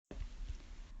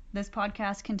This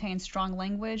podcast contains strong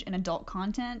language and adult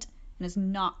content and is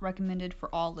not recommended for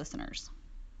all listeners.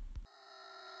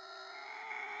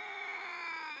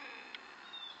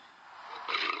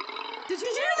 Did you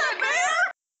hear that,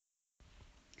 bear?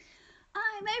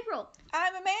 I'm April.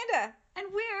 I'm Amanda. And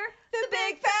we're the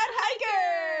Big Fat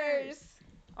Hikers.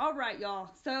 All right,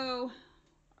 y'all. So,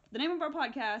 the name of our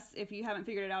podcast, if you haven't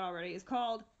figured it out already, is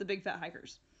called The Big Fat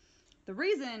Hikers. The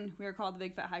reason we are called The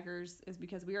Big Fat Hikers is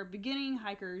because we are beginning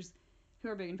hikers who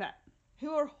are big and fat. Who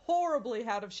are horribly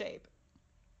out of shape.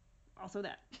 Also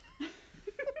that.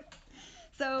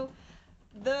 So,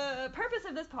 the purpose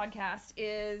of this podcast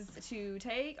is to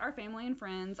take our family and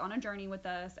friends on a journey with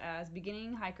us as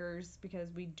beginning hikers,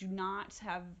 because we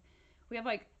have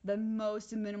like the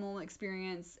most minimal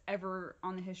experience ever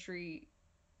on the history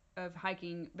of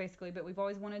hiking, basically, but we've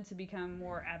always wanted to become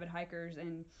more avid hikers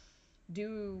and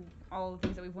do all the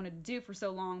things that we've wanted to do for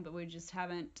so long, but we just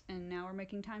haven't, and now we're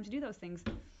making time to do those things.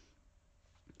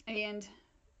 And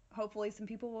hopefully some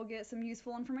people will get some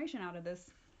useful information out of this.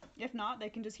 If not, they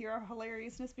can just hear our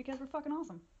hilariousness because we're fucking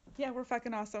awesome. Yeah, we're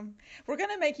fucking awesome. We're going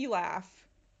to make you laugh.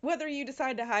 Whether you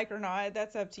decide to hike or not,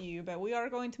 that's up to you, but we are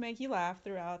going to make you laugh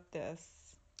throughout this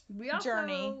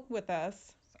journey with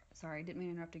us. Sorry, didn't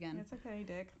mean to interrupt again. It's okay,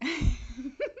 Dick.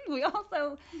 We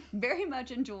also very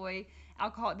much enjoy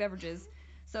alcoholic beverages,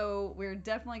 so we're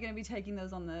definitely going to be taking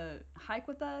those on the hike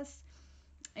with us.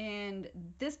 And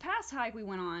this past hike we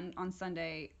went on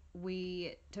Sunday,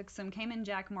 we took some Cayman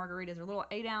Jack margaritas, or little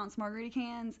 8-ounce margarita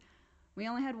cans. We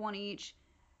only had one each,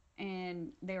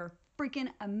 and they were freaking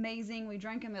amazing. We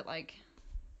drank them at like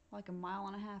a mile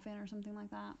and a half in or something like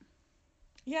that.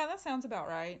 Yeah, that sounds about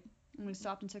right. And we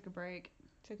stopped and took a break.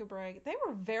 They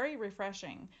were very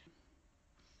refreshing.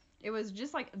 It was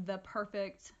just like the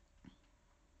perfect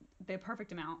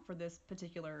amount for this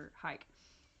particular hike.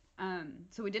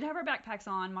 So we did have our backpacks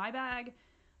on. My bag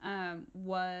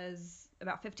was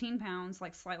about 15 pounds,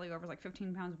 like slightly over, like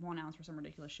 15 pounds, 1 ounce for some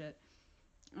ridiculous shit.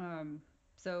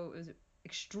 So it was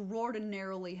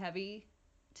extraordinarily heavy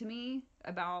to me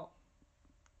about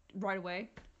right away.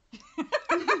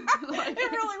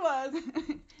 It really was.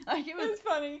 Like it was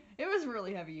funny. It was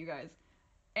really heavy, you guys.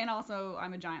 And also,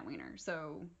 I'm a giant wiener,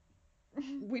 so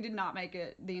we did not make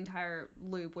it the entire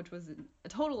loop, which was a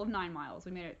total of 9 miles.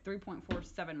 We made it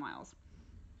 3.47 miles.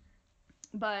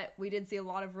 But we did see a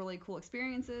lot of really cool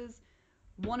experiences,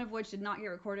 one of which did not get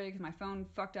recorded because my phone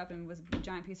fucked up and was a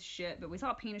giant piece of shit. But we saw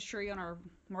a penis tree on our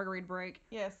margarita break.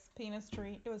 Yes, penis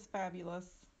tree. It was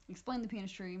fabulous. Explain the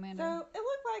penis tree, Amanda. So, it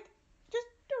looked like just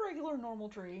a regular normal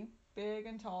tree. Big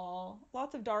and tall.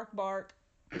 Lots of dark bark.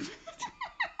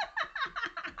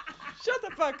 Shut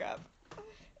the fuck up.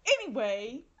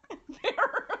 Anyway,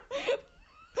 there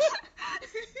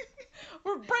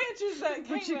were branches that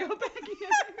came We should up. go back in.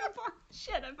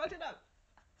 Shit, I fucked it up.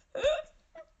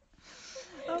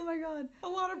 Oh my god. A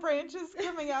lot of branches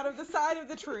coming out of the side of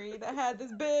the tree that had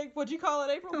this big, what'd you call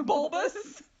it, April?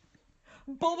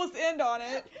 Bulbous end on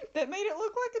it that made it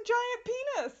look like a giant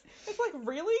penis. It's like,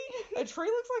 really? A tree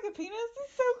looks like a penis?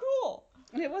 It's so cool.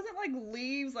 And it wasn't like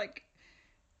leaves, like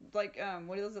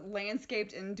what is it,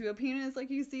 landscaped into a penis, like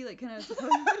you see, like kind of, you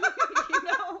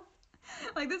know,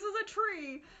 like this was a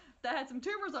tree that had some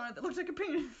tumors on it that looked like a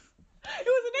penis. It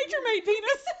was a nature-made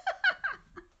penis.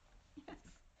 Yes,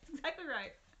 exactly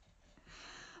right.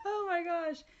 Oh my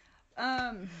gosh.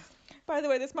 By the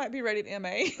way, this might be rated MA.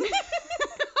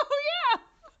 Oh yeah.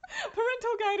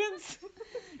 Parental guidance.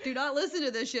 Do not listen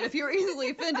to this shit if you're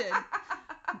easily offended.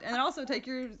 And also take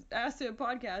your ass to a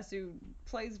podcast who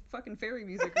plays fucking fairy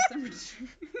music or something.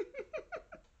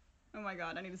 Oh my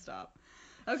god, I need to stop.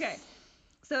 Okay,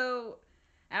 so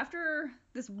after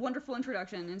this wonderful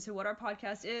introduction into what our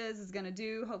podcast is going to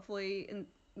do, hopefully, and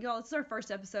y'all, this is our first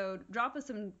episode. Drop us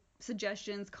some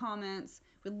suggestions, comments.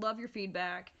 We'd love your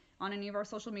feedback on any of our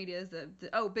social medias.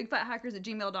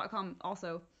 bigfathikers@gmail.com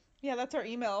also. Yeah, that's our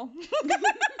email.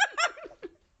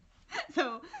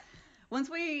 So once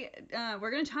we're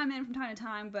going to chime in from time to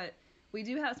time, but we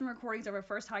do have some recordings of our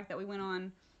first hike that we went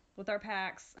on with our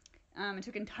packs. It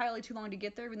took entirely too long to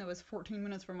get there, even though it was 14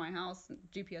 minutes from my house.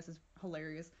 GPS is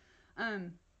hilarious.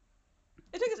 It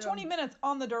took us 20 minutes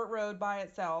on the dirt road by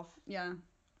itself. Yeah.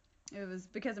 It was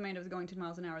because Amanda was going 2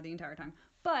 miles an hour the entire time.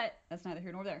 But that's neither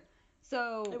here nor there.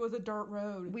 So it was a dirt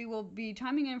road. We will be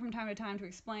chiming in from time to time to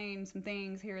explain some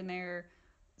things here and there.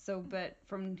 So, but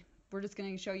we're just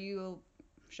going to show you.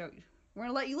 We're going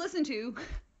to let you listen to,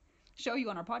 show you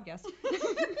on our podcast.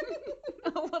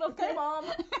 A little bit, Mom.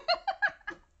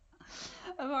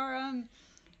 of our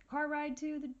car ride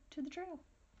to the trail.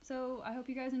 So I hope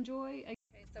you guys enjoy.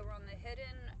 Okay, so we're on the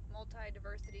hidden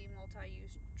multi-diversity,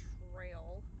 multi-use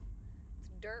trail.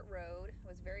 dirt road. It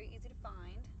was very easy to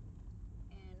find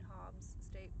in Hobbs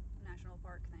State National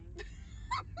Park thing.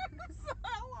 So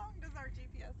how long does our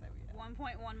GPS say we have?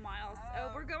 1.1 miles.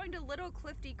 Oh, we're going to Little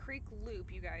Clifty Creek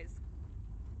Loop, you guys.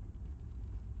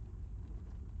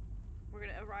 We're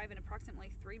going to arrive in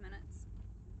approximately 3 minutes.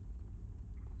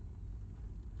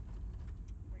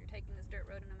 We're taking this dirt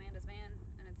road in Amanda's van,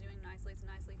 and it's doing nicely. It's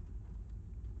nicely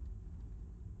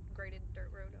graded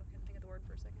dirt road. I couldn't think of the word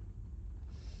for a second.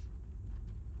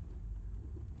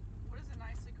 What does a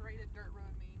nicely graded dirt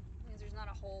road mean? It means there's not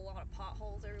a whole lot of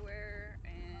potholes everywhere,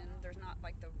 and there's not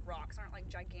like the rocks aren't like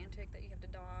gigantic that you have to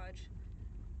dodge.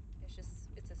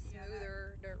 It's a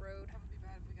smoother dirt road. That would be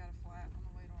bad if we got a flat on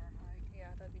the way to our hike.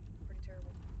 Yeah, that'd be pretty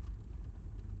terrible.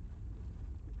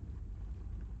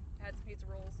 Had some pizza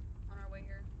rolls on our way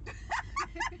here.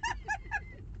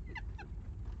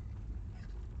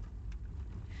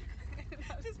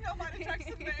 This smell might attract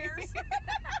some bears.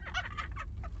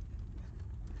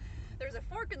 There's a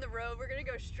fork in the road. We're gonna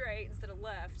go straight instead of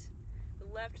left. The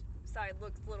left side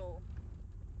looks a little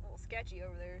sketchy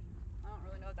over there. I don't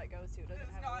really know what that goes to. It doesn't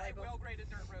have a label. It's not a well-graded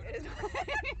dirt road. It is not.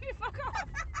 Fuck off.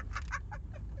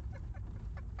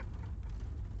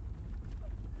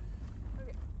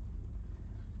 Okay.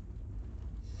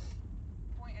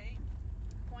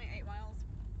 0.8 miles.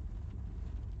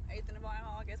 Eighth in a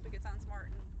mile. I guess we could sound smart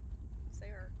and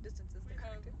say our distances. We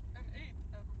have an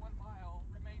eighth of 1 mile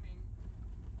remaining.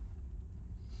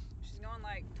 She's going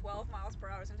like 12 miles per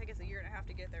hour. It's gonna take us a year and a half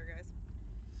to get there, guys.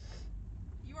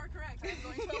 You are correct. I'm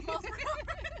going 12 miles per hour.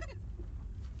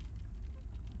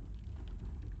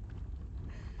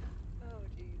 Oh,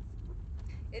 jeez.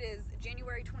 It is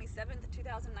January 27th,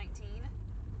 2019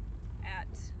 at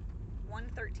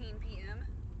 1:13 p.m.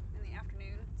 in the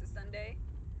afternoon. It's a Sunday.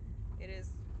 It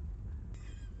is...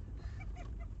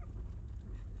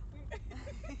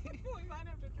 We might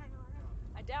have to turn around.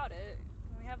 I doubt it.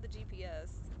 We have the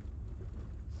GPS.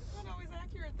 It's not always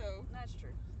accurate, though. That's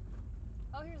true.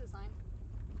 Oh, here's a sign.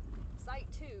 Site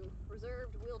 2,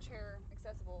 reserved wheelchair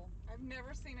accessible. I've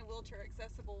never seen a wheelchair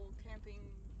accessible camping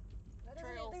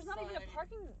trail. There's not even a sign.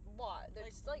 parking lot.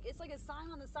 There's it's like a sign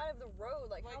on the side of the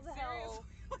road. Like how the hell?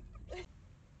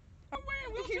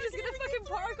 You're just gonna fucking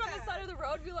park on the side of the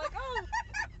road and be like, oh,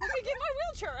 let me get my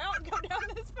wheelchair out and go down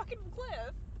this fucking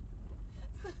cliff.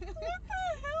 What the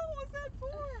hell was that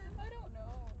for? I don't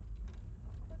know.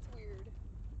 That's weird.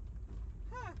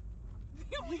 Huh.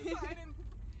 The only sign in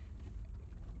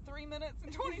 3 minutes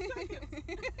and 20 seconds.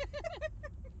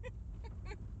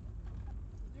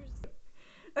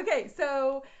 Okay,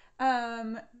 so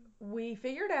we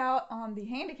figured out on the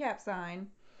handicap sign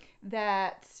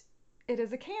that it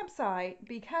is a campsite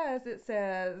because it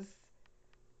says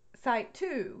Site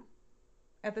 2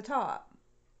 at the top.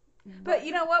 But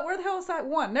you know what? Where the hell is Site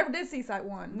 1? Never did see Site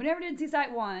 1. We never did see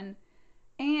Site 1.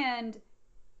 And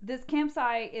this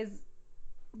campsite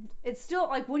it's still,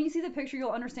 like, when you see the picture,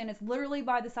 you'll understand it's literally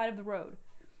by the side of the road.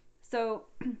 So,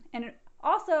 and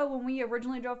also, when we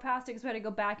originally drove past it, because we had to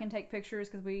go back and take pictures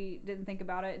because we didn't think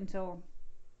about it until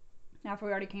after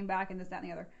we already came back and this, that,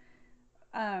 and the other.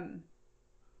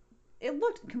 It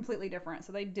looked completely different,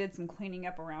 so they did some cleaning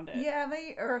up around it. Yeah,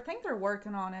 I think they're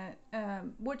working on it,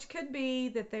 which could be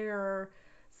that they're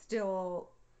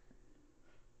still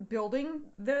building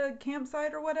the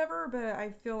campsite or whatever, but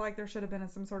I feel like there should have been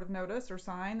some sort of notice or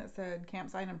sign that said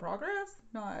campsite in progress,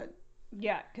 not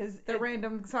because the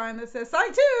random sign that says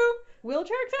Site 2!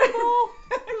 Wheelchair accessible!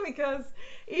 Because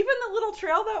even the little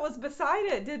trail that was beside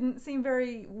it didn't seem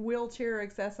very wheelchair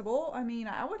accessible. I mean,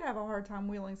 I would have a hard time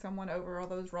wheeling someone over all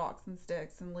those rocks and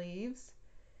sticks and leaves.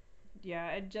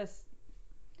 Yeah,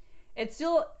 it's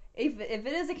still, if it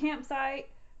is a campsite,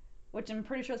 which I'm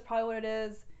pretty sure is probably what it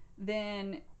is,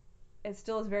 then it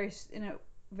still is in a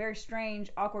very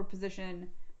strange, awkward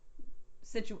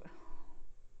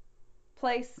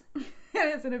place.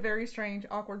 It is in a very strange,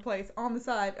 awkward place on the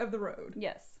side of the road.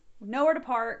 Yes. Nowhere to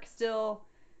park, still.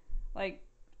 Like,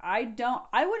 I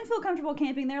wouldn't feel comfortable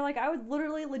camping there. Like, I would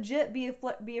literally legit be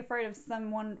afraid of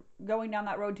someone going down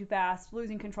that road too fast,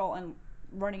 losing control, and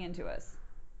running into us.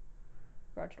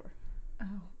 Garage door.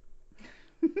 Oh.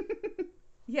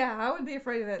 Yeah, I would be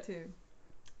afraid of that too.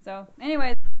 So,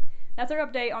 anyways, that's our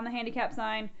update on the handicap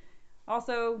sign.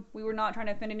 Also, we were not trying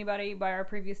to offend anybody by our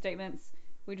previous statements.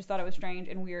 We just thought it was strange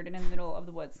and weird and in the middle of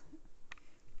the woods.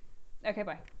 Okay,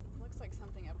 bye. Looks like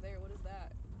something up there. What is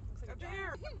that? Looks like a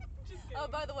bear. Oh,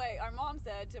 by the way, our mom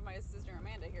said to my sister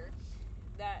Amanda here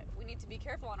that we need to be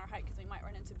careful on our hike because we might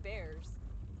run into bears.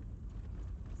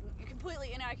 It's a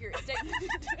completely inaccurate statement.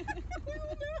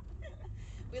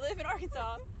 We live in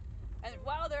Arkansas. And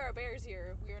while there are bears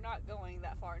here, we are not going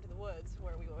that far into the woods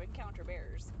where we will encounter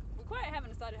bears. We quite haven't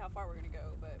decided how far we're going to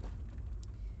go, but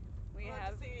we We'll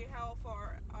have to see how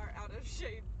far our out of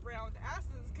shape round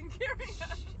asses can carry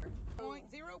us.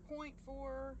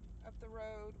 0.4 up the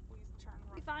road, we turn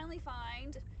We right. finally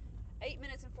find 8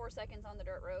 minutes and 4 seconds on the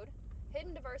dirt road.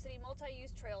 Hidden Diversity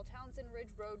Multi-Use Trail, Townsend Ridge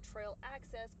Road Trail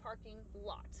Access Parking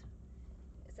Lot.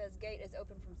 It says gate is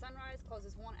open from sunrise,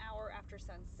 closes 1 hour after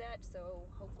sunset, so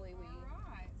hopefully we...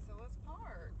 Alright, so let's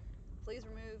park. Please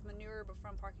remove manure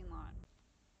from parking lot.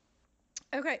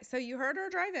 Okay, so you heard our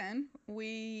drive-in.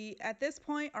 We, at this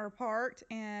point, are parked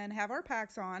and have our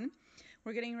packs on.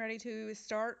 We're getting ready to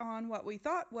start on what we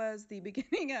thought was the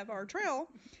beginning of our trail.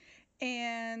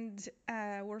 And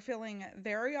we're feeling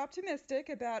very optimistic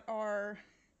about our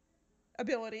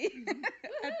ability.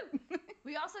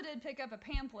 We also did pick up a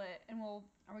pamphlet, and are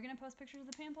we going to post pictures of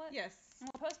the pamphlet? Yes. And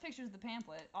we'll post pictures of the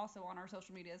pamphlet also on our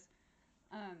social medias.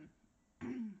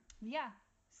 Yeah,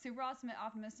 super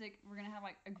optimistic. We're going to have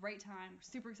like a great time. We're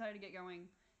super excited to get going.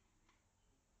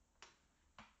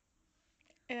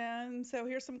 And so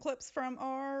here's some clips from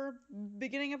our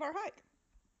beginning of our hike.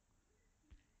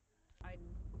 I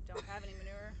don't have any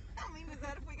manure. I mean, is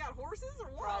that if we got horses or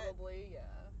what? Probably, yeah.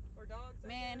 Or dogs? I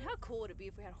Man, guess. how cool would it be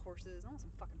if we had horses? I want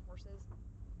some fucking horses.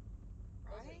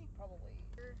 Right? Probably.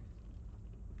 Trail.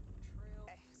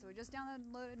 Okay, so we just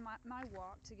downloaded my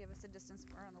walk to give us a distance.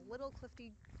 We're on a little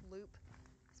cliffy loop.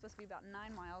 It's supposed to be about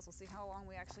 9 miles. We'll see how long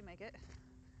we actually make it.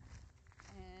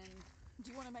 And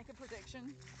Do you want to make a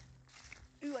prediction?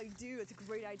 ooh, I do. It's a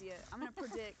great idea. I'm gonna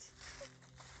predict.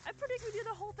 I predict we do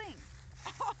the whole thing.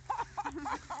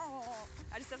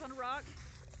 I just stepped on a rock.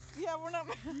 Yeah, we're not.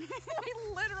 We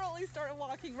literally started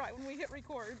walking right when we hit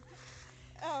record.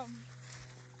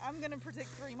 I'm gonna predict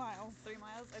 3 miles. 3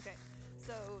 miles? Okay.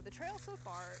 So the trail so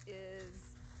far is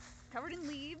covered in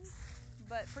leaves,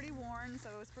 but pretty worn, so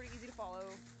it's pretty easy to follow.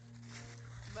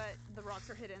 But the rocks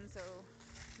are hidden, so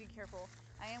be careful.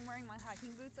 I am wearing my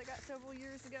hiking boots I got several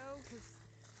years ago because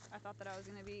I thought that I was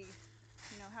gonna be,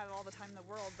 have all the time in the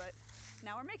world, but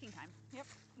now we're making time. Yep,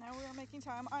 now we are making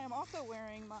time. I am also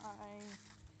wearing my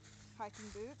hiking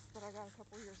boots that I got a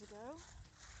couple years ago.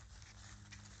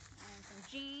 And some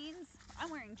jeans. I'm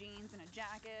wearing jeans and a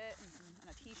jacket and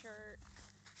a t-shirt.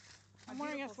 I'm My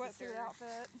wearing a beautiful sweatsuit sister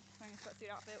outfit. Wearing a sweatsuit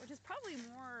outfit, which is probably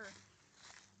more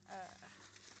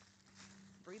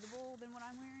breathable than what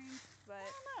I'm wearing, but I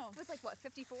don't know. it's like what,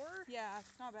 54? Yeah,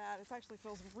 it's not bad. It actually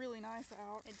feels really nice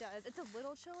out. It does. It's a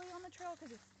little chilly on the trail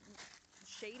because it's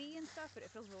shady and stuff, but it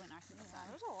feels really nice in the Yeah, sun.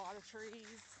 there's a lot of trees.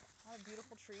 A lot of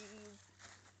beautiful trees.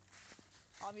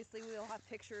 Obviously, we'll have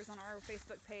pictures on our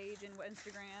Facebook page and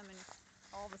Instagram and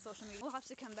all the social media. We'll have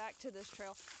to come back to this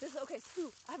trail.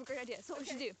 I have a great idea. So what we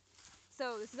should do.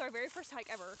 So this is our very first hike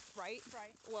ever, right?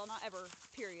 Right. Well, not ever,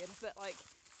 period, but like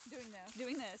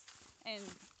Doing this. and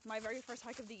my very first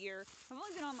hike of the year. I've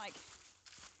only been on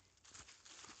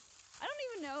I don't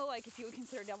even know if you would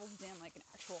consider Devil's Den like an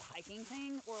actual hiking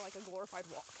thing or like a glorified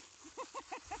walk.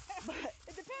 But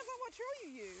It depends on what trail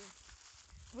you use.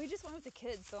 we just went with the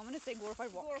kids, so I'm gonna say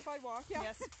glorified walk. Glorified walk, yeah.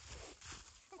 Yes.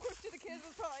 Of course, to the kids,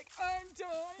 it's probably like, I'm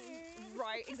dying.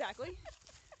 Right, exactly.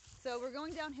 So we're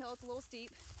going downhill. It's a little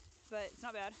steep, but it's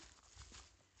not bad.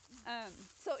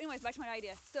 So anyways, back to my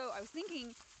idea. So I was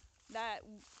thinking that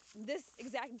this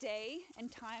exact day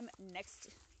and time next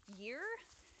year,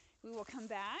 we will come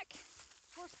back,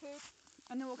 Horse poop.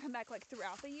 and then we'll come back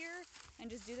throughout the year and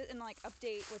just do this and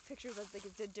update with pictures of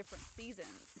the different seasons.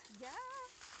 Yeah,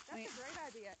 that's I mean- a great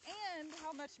idea. And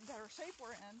how much better shape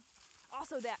we're in.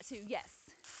 Also that too, yes.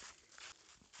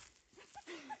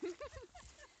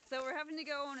 So we're having to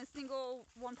go on a single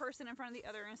one person in front of the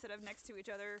other instead of next to each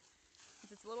other.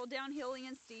 It's a little downhilly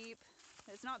and steep.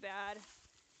 It's not bad.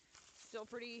 Still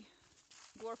pretty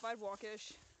glorified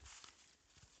walkish.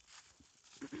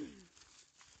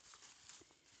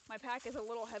 My pack is a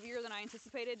little heavier than I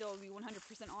anticipated, to be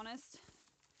 100% honest.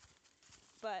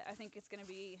 But I think it's going to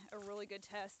be a really good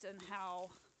test in how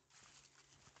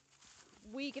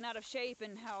weak and out of shape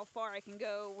and how far I can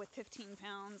go with 15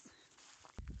 pounds.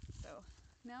 So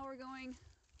now we're going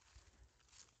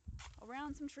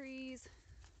around some trees.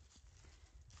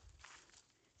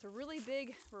 It's a really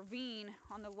big ravine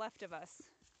on the left of us.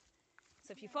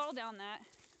 So if you fall down that,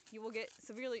 you will get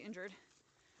severely injured.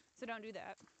 So don't do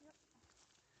that. Yep.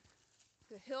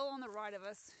 The hill on the right of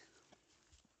us.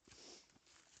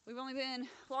 We've only been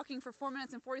walking for 4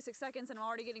 minutes and 46 seconds and I'm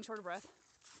already getting short of breath.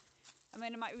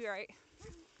 Amanda might be right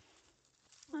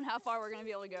on how far we're gonna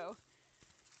be able to go.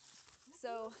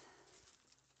 So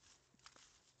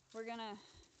we're gonna,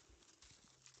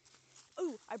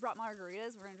 Ooh, I brought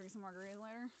margaritas. We're gonna drink some margaritas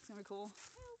later. It's gonna be cool.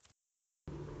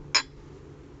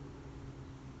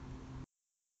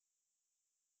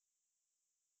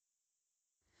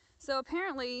 So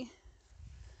apparently,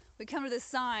 we come to this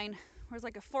sign where it's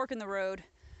like a fork in the road,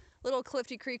 Little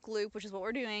Clifty Creek Loop, which is what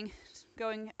we're doing,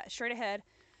 going straight ahead,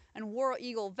 and War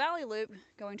Eagle Valley Loop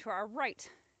going to our right.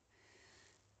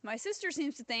 My sister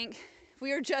seems to think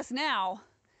we are just now,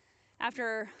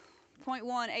 after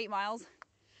 0.18 miles.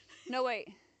 No, wait.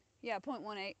 Yeah,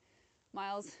 0.18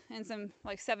 miles in some,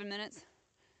 like, 7 minutes.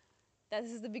 That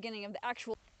this is the beginning of the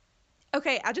actual.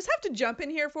 Okay, I just have to jump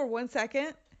in here for 1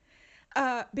 second.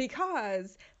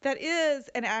 Because that is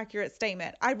an accurate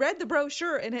statement. I read the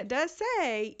brochure and it does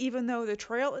say, even though the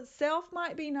trail itself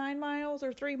might be 9 miles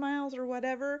or 3 miles or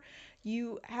whatever,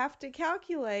 you have to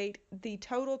calculate the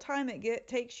total time it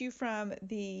takes you from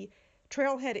the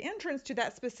trailhead entrance to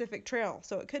that specific trail.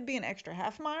 So it could be an extra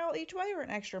half mile each way or an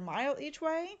extra mile each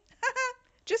way.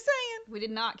 Just saying. We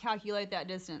did not calculate that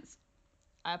distance.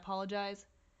 I apologize.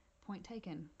 Point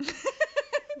taken.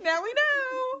 Now we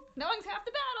know. Knowing's half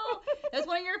the battle. That's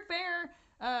one of your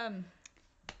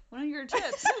one of your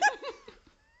tips.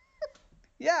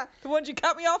 Yeah, the ones you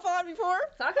cut me off on before.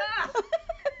 Suck off.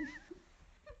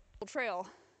 Trail.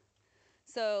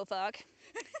 So fuck.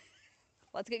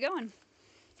 Let's get going.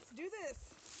 Let's do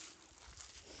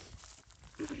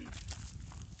this.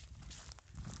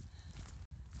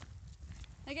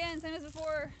 Again, same as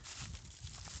before.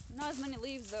 Not as many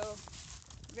leaves though.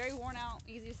 Very worn out,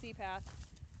 easy to see path.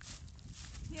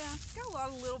 Yeah, it's got a lot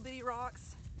of little bitty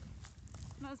rocks.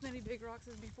 Not as many big rocks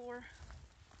as before.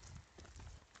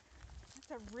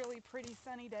 It's a really pretty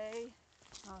sunny day.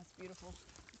 Oh, it's beautiful.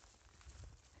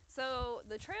 So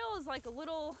the trail is like a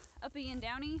little uppy and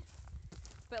downy,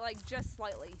 but like just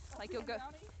slightly. Like you'll go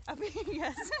uppy,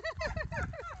 yes.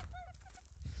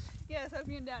 Yes,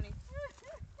 uppy and downy.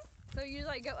 So you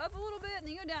like go up a little bit, and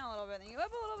then you go down a little bit, then you go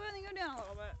up a little bit, and then you go down a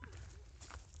little bit.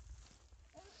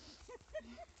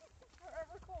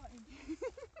 Forever coin.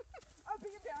 Uppy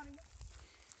and downy.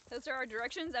 Those are our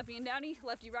directions: uppy and downy,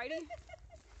 lefty righty,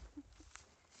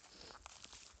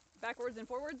 backwards and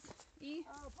forwards. E.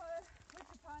 Oh, put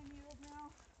the pine needles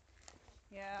now.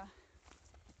 Yeah.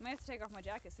 I might have to take off my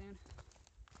jacket soon.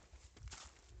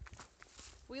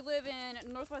 We live in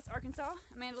Northwest Arkansas.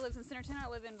 Amanda lives in Centerton. I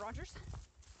live in Rogers.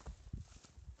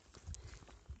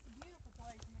 It's a beautiful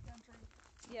place in the country.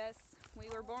 Yes, we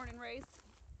were born and raised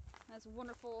in this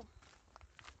wonderful,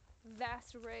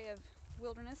 vast array of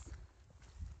wilderness.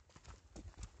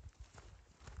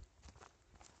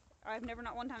 I've never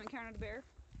not one time encountered a bear.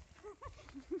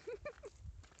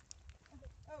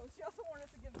 Oh, she also warned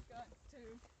us against skunks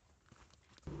too.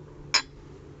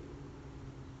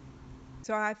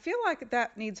 So I feel like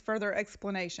that needs further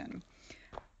explanation.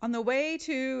 On the way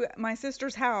to my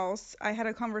sister's house, I had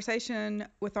a conversation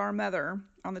with our mother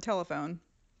on the telephone.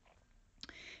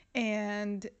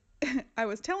 And I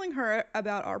was telling her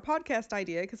about our podcast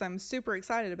idea because I'm super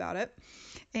excited about it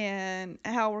and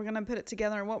how we're going to put it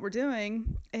together and what we're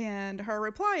doing. And her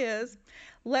reply is,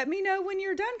 "Let me know when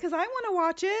you're done because I want to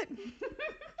watch it."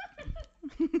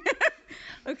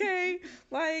 Okay,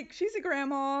 like she's a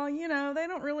grandma, you know, they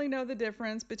don't really know the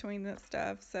difference between this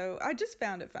stuff. So I just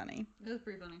found it funny. It was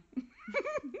pretty funny.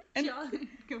 And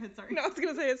Go ahead, sorry. no, I was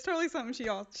going to say it's totally something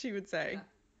she would say. Yeah.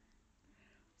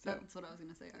 So. That's what I was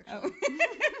going to say, actually. Oh.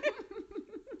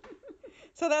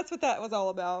 So that's what that was all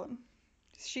about.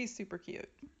 She's super cute.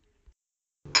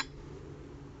 And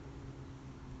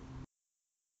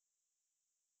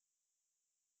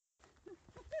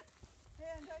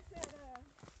I said,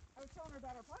 I was telling her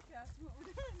about our podcast and what we're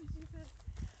doing, and she said,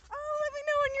 "Oh, let me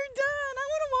know when you're done. I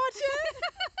want to watch it."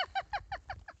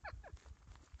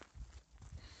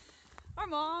 Our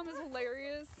mom is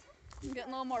hilarious. I'm getting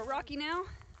a little more rocky now.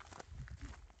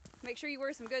 Make sure you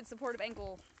wear some good supportive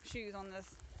ankle shoes on this.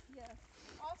 Yes.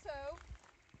 Also,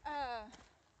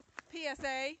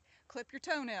 PSA, clip your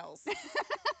toenails.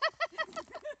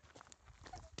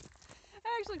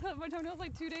 I actually clipped my toenails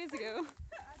like 2 days ago.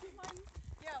 I did mine,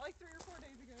 yeah, like 3 or 4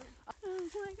 days ago. Oh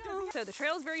my god. So the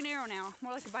trail is very narrow now,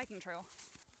 more like a biking trail.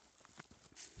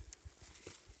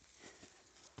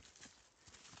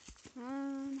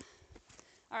 Alright,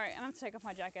 I'm gonna have to take off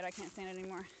my jacket. I can't stand it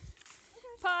anymore.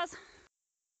 Okay. Pause.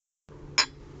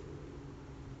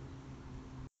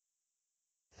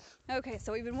 Okay,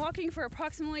 so we've been walking for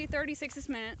approximately 36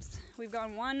 minutes. We've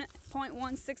gone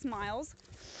 1.16 miles.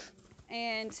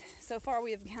 And so far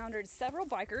we have encountered several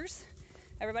bikers.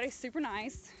 Everybody's super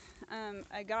nice.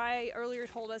 A guy earlier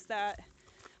told us that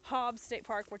Hobbs State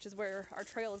Park, which is where our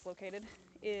trail is located,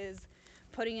 is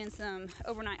putting in some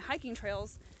overnight hiking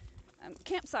trails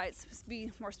campsites, to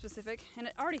be more specific. And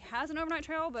it already has an overnight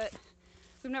trail, but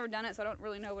we've never done it, so I don't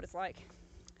really know what it's like.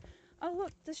 Oh,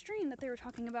 look, the stream that they were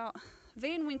talking about.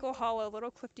 Van Winkle Hollow,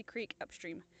 Little Clifty Creek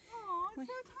upstream. Aw, it's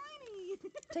so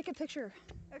tiny. Take a picture.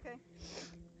 Okay.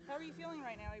 How are you feeling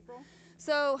right now, April?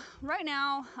 So right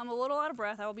now, I'm a little out of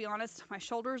breath, I will be honest. My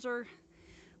shoulders are a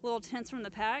little tense from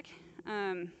the pack.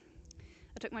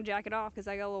 I took my jacket off because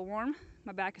I got a little warm.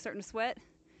 My back is starting to sweat.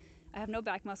 I have no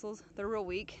back muscles. They're real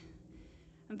weak.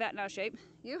 I'm fat and out of shape.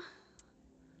 You?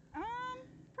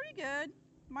 Pretty good.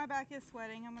 My back is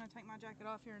sweating. I'm going to take my jacket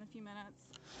off here in a few minutes.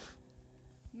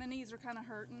 My knees are kind of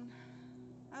hurting.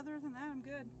 Other than that, I'm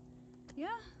good. Yeah.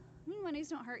 I mean, my knees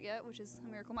don't hurt yet, which is a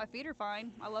miracle. My feet are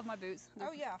fine. I love my boots.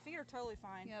 Oh yeah, feet are totally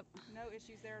fine. Yep. No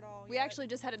issues there at all. We actually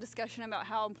just had a discussion about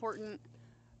how important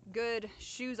good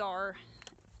shoes are.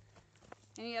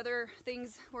 Any other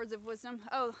things, words of wisdom?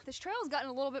 Oh, this trail's gotten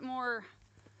a little bit more...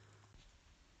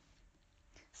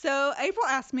 So April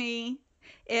asked me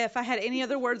if I had any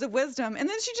other words of wisdom, and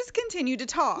then she just continued to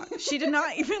talk. She did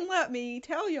not even let me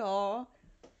tell y'all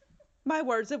my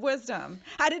words of wisdom.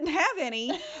 I didn't have any,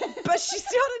 but she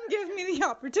still didn't give me the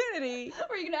opportunity.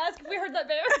 Were you going to ask if we heard that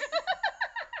bear?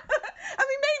 I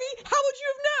mean, maybe. How would you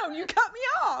have known? You cut me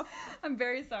off. I'm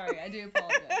very sorry. I do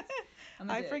apologize.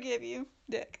 I forgive you,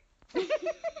 Dick.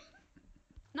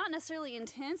 Not necessarily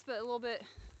intense, but a little bit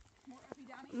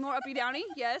more uppy downy,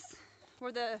 yes.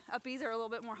 Where the uppies are a little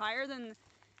bit more higher than,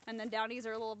 and then downies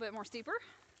are a little bit more steeper.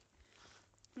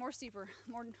 More steeper,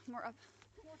 more up.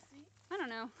 More steep? I don't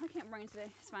know. I can't brain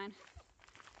today. It's fine.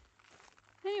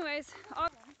 Anyways,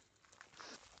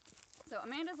 so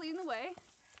Amanda's leading the way.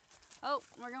 Oh,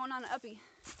 we're going on an uppie.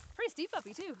 Pretty steep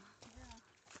uppie too. Yeah.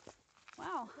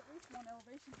 Wow. At least one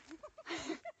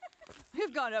elevation.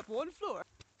 We've gone up one floor.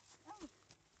 Oh.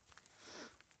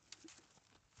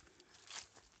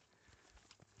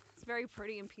 It's very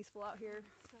pretty and peaceful out here.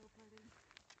 So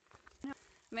pretty.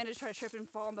 Amanda's trying to trip and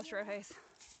fall and bust her face.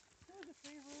 There's a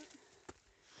tree root.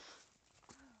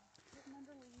 Getting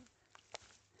under leaves.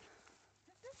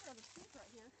 This is rather steep right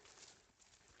here.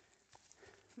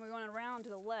 We're going around to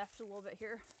the left a little bit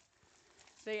here.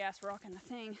 Big ass rock in the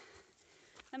thing.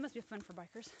 That must be fun for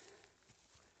bikers.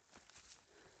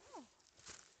 Oh.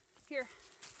 Here,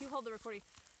 you hold the recording.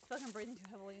 I feel like I'm breathing too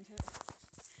heavily into it.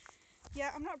 Yeah,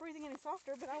 I'm not breathing any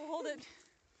softer, but I will hold it.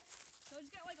 So it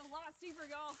just got like a lot steeper,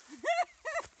 y'all.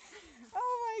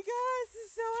 Oh my gosh, this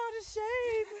is so out of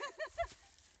shape.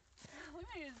 We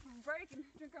may just break and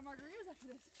drink our margaritas after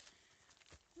this.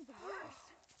 This is the worst.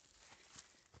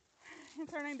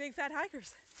 It's our name Big Fat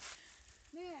Hikers.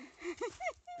 Man.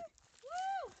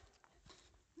 Woo!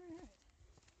 Alright.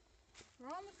 We're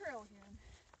on the trail again.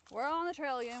 We're on the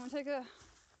trail again. We took a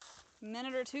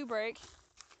minute or two break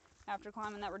after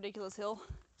climbing that ridiculous hill.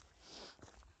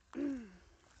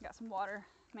 Got some water.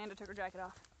 Amanda took her jacket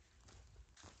off.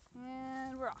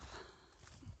 And we're off.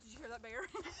 Did you hear that bear?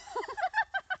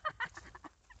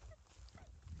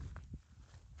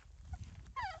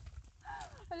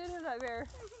 I did hear that bear.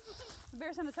 The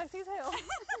bear sounded sexy as hell.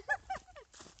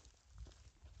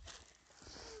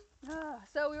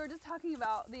 So we were just talking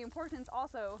about the importance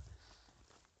also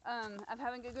of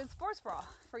having a good sports bra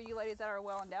for you ladies that are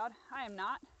well endowed. I am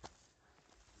not,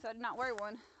 so I did not wear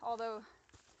one, although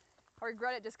I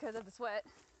regret it just because of the sweat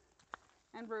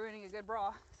and ruining a good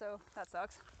bra, so that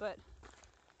sucks, but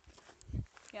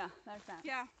yeah, that's that.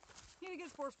 Yeah, you need a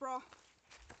good sports bra,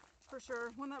 for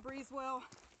sure. One that breathes well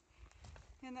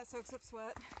and that soaks up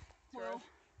sweat. Well,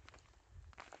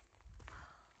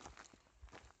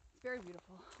 it's very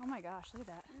beautiful. Oh my gosh, look at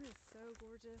that. it is so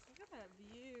gorgeous. Look at that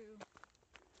view.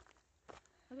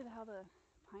 Look at how the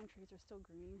pine trees are still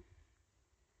green.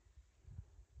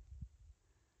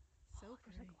 So there's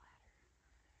pretty. a ladder.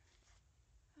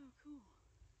 Oh, cool.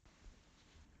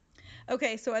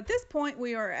 Okay, so at this point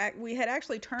we had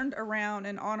actually turned around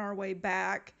and on our way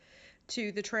back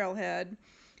to the trailhead.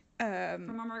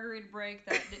 From our margarita break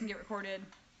that didn't get recorded.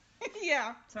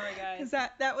 Yeah. Sorry, guys. Because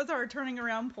that was our turning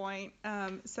around point.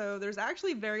 So there's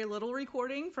actually very little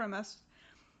recording from us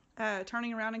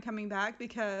turning around and coming back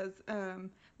because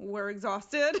we're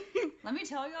exhausted. Let me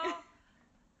tell y'all,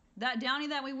 that downy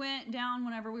that we went down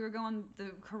whenever we were going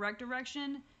the correct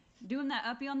direction, doing that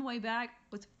uppie on the way back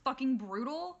was fucking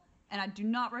brutal, and I do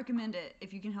not recommend it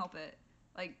if you can help it.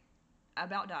 Like, I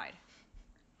about died.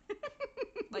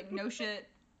 Like, no shit,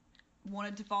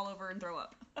 wanted to fall over and throw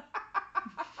up.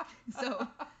 So,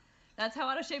 that's how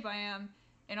out of shape I am,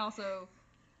 and also,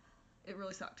 it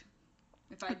really sucked.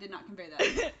 If I did not convey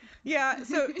that. Yeah,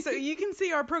 so you can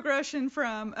see our progression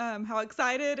from how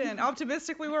excited and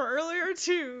optimistic we were earlier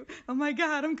to, oh my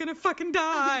god, I'm gonna fucking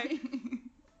die.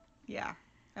 Yeah.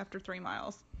 After 3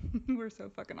 miles. We're so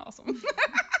fucking awesome.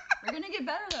 We're gonna get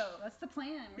better though. That's the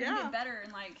plan. We're gonna get better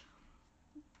and like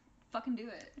fucking do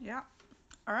it. Yeah.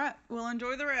 All right. We'll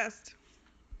enjoy the rest.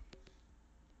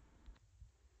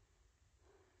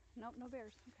 Nope, no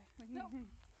bears. Okay. No.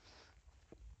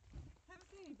 Haven't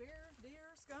seen any bears,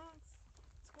 deer, skunks,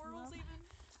 squirrels even.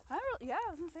 I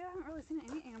was gonna say I haven't really seen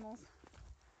any animals.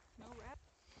 No rat.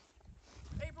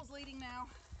 April's leading now.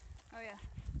 Oh yeah.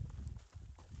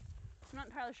 I'm not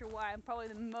entirely sure why. I'm probably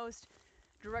the most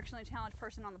directionally talented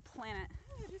person on the planet.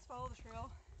 Yeah, just follow the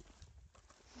trail.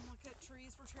 And look at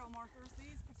trees for trail markers.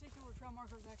 These particular trail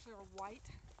markers actually are white.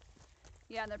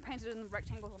 Yeah, and they're painted in the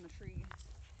rectangles on the tree.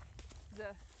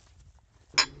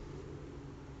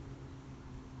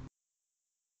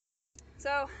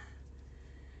 So,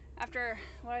 after,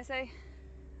 what did I say?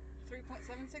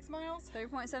 3.76 miles?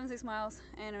 3.76 miles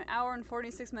and an hour and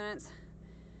 46 minutes.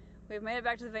 We've made it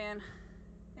back to the van.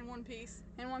 In one piece.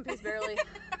 In one piece, barely.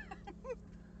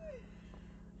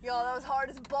 Y'all, that was hard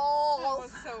as balls. That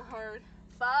was so hard.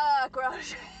 Fuck,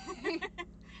 Rosh. Yeah.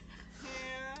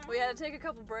 We had to take a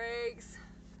couple breaks.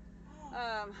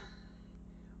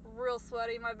 Real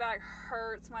sweaty. My back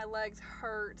hurts. My legs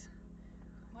hurt.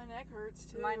 My neck hurts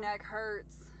too. My neck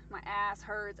hurts. My ass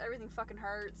hurts. Everything fucking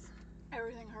hurts.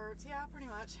 Everything hurts. Yeah, pretty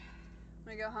much. I'm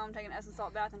gonna go home, take an Epsom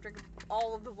salt bath, and drink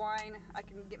all of the wine I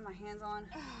can get my hands on.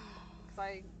 Because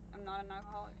I am not an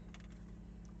alcoholic.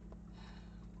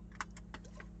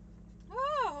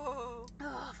 Oh.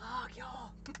 Oh, fuck,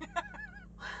 y'all.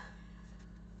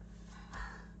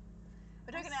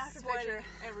 I took an after picture.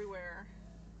 Everywhere.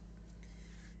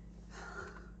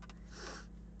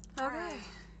 Okay. Right.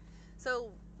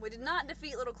 So, we did not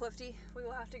defeat Little Clifty. We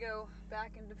will have to go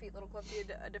back and defeat Little Clifty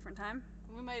a different time.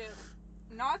 We made it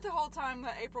not the whole time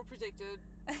that April predicted,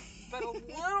 but a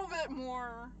little bit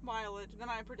more mileage than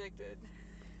I predicted.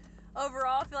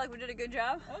 Overall, I feel like we did a good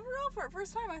job. Overall, for our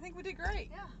first time, I think we did great.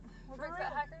 Yeah. We're For big real.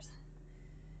 fat hikers.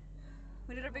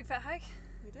 We did our big fat hike.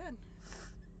 We did.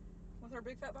 With our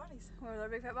big fat bodies. With our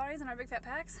big fat bodies and our big fat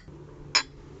packs.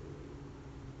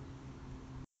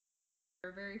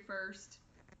 Our very first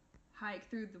hike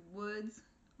through the woods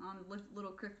on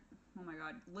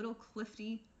Little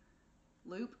Clifty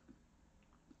Loop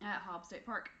at Hobbs State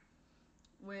Park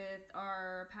with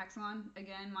our packs on.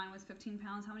 Again, mine was 15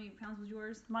 pounds. How many pounds was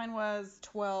yours? Mine was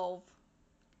 12.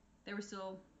 They were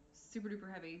still super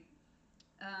duper heavy.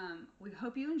 We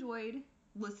hope you enjoyed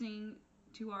listening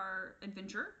to our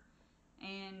adventure,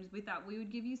 and we thought we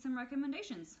would give you some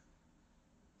recommendations.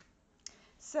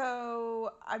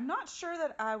 So, I'm not sure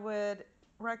that I would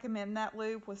recommend that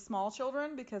loop with small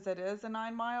children because it is a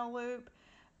 9-mile loop.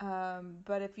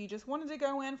 But if you just wanted to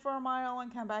go in for a mile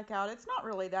and come back out, it's not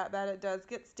really that bad. It does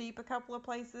get steep a couple of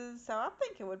places, so I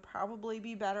think it would probably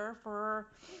be better for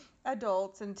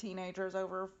adults and teenagers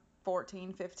over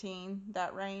 14, 15,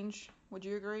 that range. Would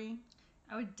you agree?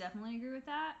 I would definitely agree with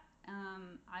that.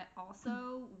 I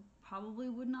also probably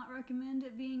would not recommend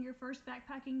it being your first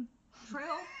backpacking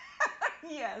trail.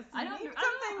 Yes. I don't need know.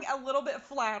 something a little bit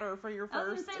flatter for your I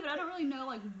was first. gonna say, but I don't really know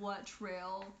like what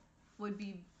trail would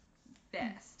be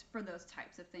best for those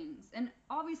types of things. And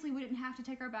obviously we didn't have to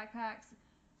take our backpacks,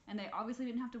 and they obviously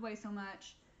didn't have to weigh so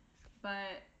much,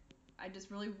 but I just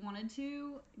really wanted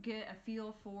to get a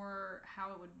feel for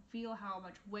how it would feel, how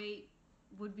much weight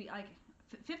would be. Like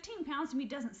 15 pounds to me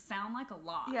doesn't sound like a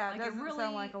lot. Yeah, like, it doesn't really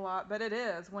sound like a lot, but it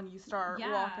is when you start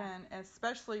Yeah. walking,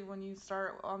 especially when you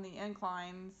start on the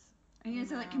inclines. And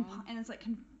it's like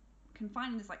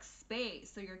confined in this like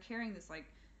space, so you're carrying this like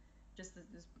just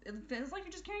this. It feels like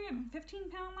you're just carrying a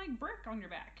 15-pound like brick on your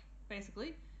back,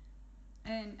 basically.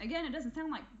 And again, it doesn't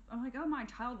sound like I'm like, oh, my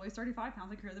child weighs 35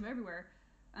 pounds. I carry them everywhere.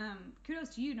 Kudos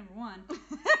to you, number one.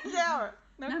 Yeah,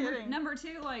 no kidding. Number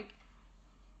two, like,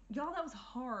 y'all, that was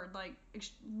hard. Like,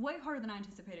 way harder than I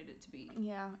anticipated it to be.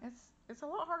 Yeah, it's a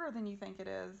lot harder than you think it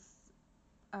is.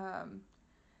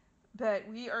 But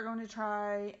we are going to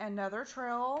try another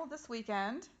trail this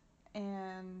weekend,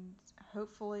 and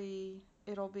hopefully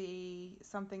it'll be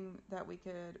something that we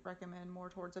could recommend more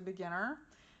towards a beginner,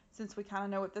 since we kind of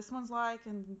know what this one's like,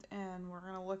 and we're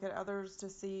going to look at others to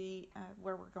see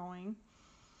where we're going.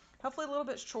 Hopefully a little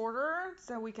bit shorter,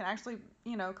 so we can actually,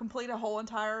 complete a whole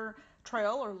entire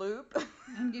trail or loop.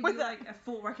 And give you like a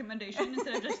full recommendation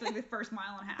instead of just like the first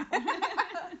mile and a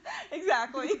half.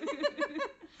 Exactly.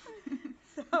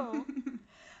 So,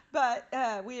 but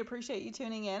we appreciate you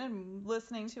tuning in and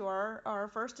listening to our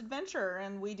first adventure,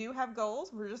 and we do have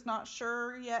goals. We're just not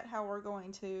sure yet how we're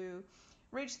going to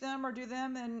reach them or do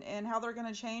them, and how they're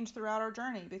going to change throughout our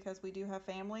journey, because we do have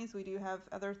families, we do have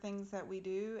other things that we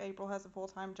do. April has a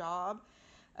full-time job,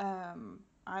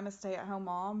 I'm a stay-at-home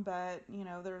mom, but, you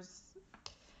know, there's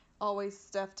always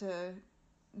stuff to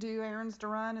do, errands to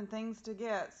run, and things to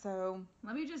get, so.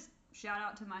 Let me just shout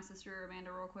out to my sister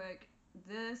Amanda real quick.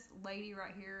 This lady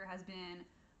right here has been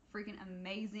freaking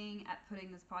amazing at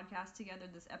putting this podcast together,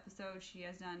 this episode. She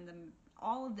has done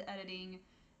all of the editing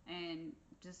and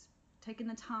just taken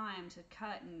the time to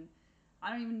cut, and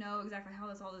I don't even know exactly how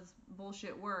all this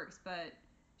bullshit works, but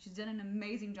she's done an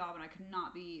amazing job, and I could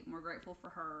not be more grateful for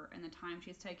her and the time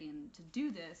she's taken to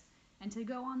do this and to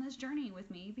go on this journey with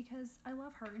me because I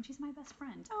love her and she's my best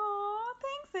friend. Aw,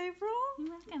 thanks, April. You're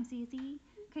welcome, Susie.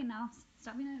 Okay, now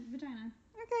stop being a vagina.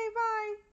 Okay, bye.